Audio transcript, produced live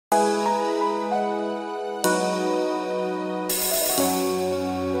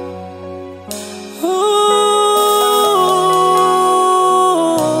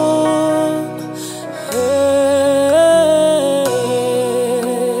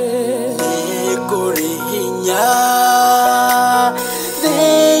hinya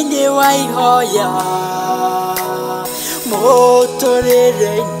thĩinĩ wa ihoya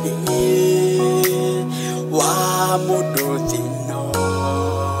mũtũrĩre-inĩ wa mũndũ thĩno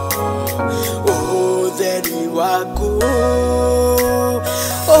ũtheri waku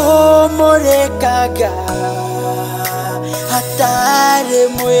ũmũrĩkaga hatarĩ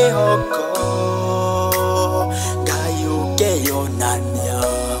mwĩhoko Ngai ũkeyonania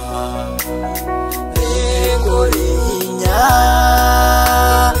kũrĩ hinya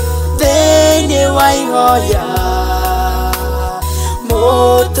thĩinĩ wa ihoya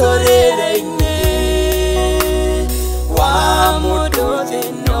mũtũrĩre-inĩ wa mũndũ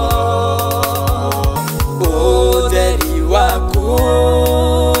thĩno ũtheri waku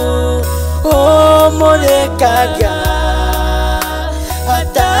ũmũrĩkaga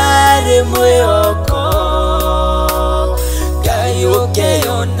hatarĩ mwĩhoko Ngai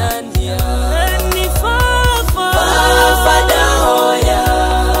ũkeyonania Baba ndahoya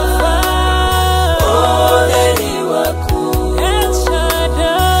ũtheri waku El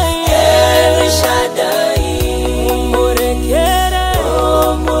Shaddai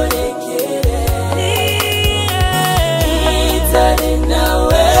ũmũrĩkĩre itarĩ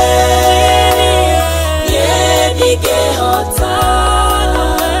nawe niĩ ndingĩhota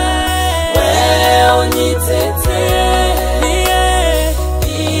we ũnyitĩte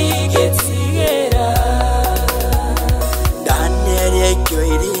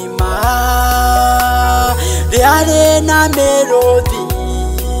Riarĩ na mĩrũthi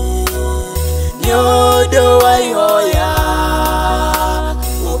nĩ ũndũ wa ihoya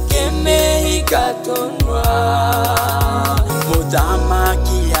ũkĩmĩhinga tũnua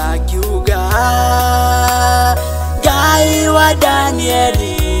mũthamaki akiuga Ngai wa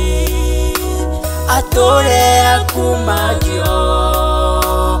Danieli atũre akumagio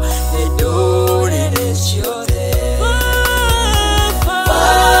nĩ ndũrĩrĩ ciothe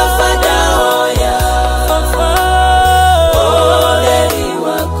Baba ndahoya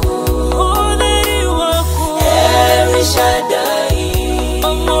Shaddai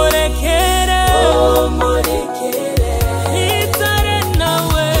ũmũrĩkĩre itarĩ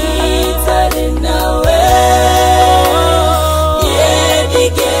nawe niĩ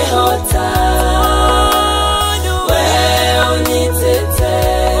ndingĩhota we ũnyitĩte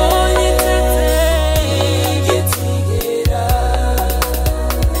ingĩtigĩra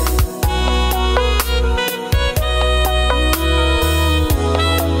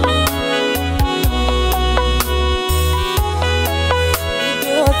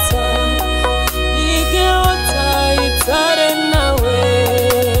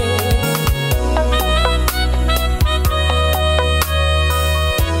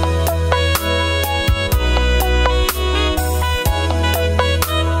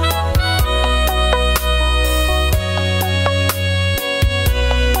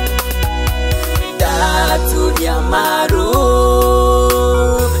Maru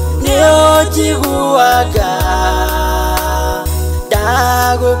nĩũnjiguaga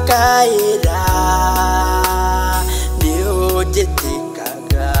ndagũkaĩra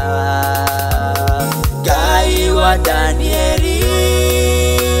nĩũnjĩtĩkaga Ngai wa Danieli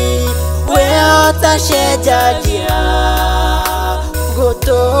we ũtacenjagia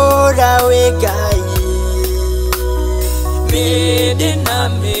gũtũũra wĩ Ngai mĩndĩ na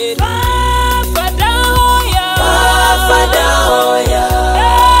mĩndĩ Baba ndahoya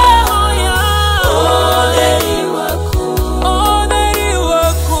ũtheri waku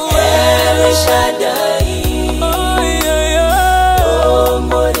El Shaddai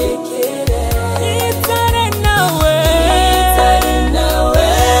ũmũrĩkĩre itarĩ nawe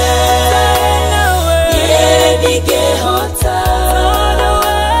niĩ ndingĩhota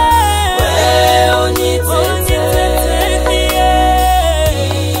we ũnyitĩte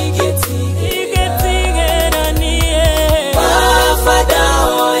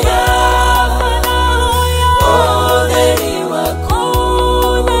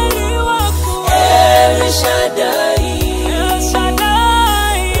Shaddai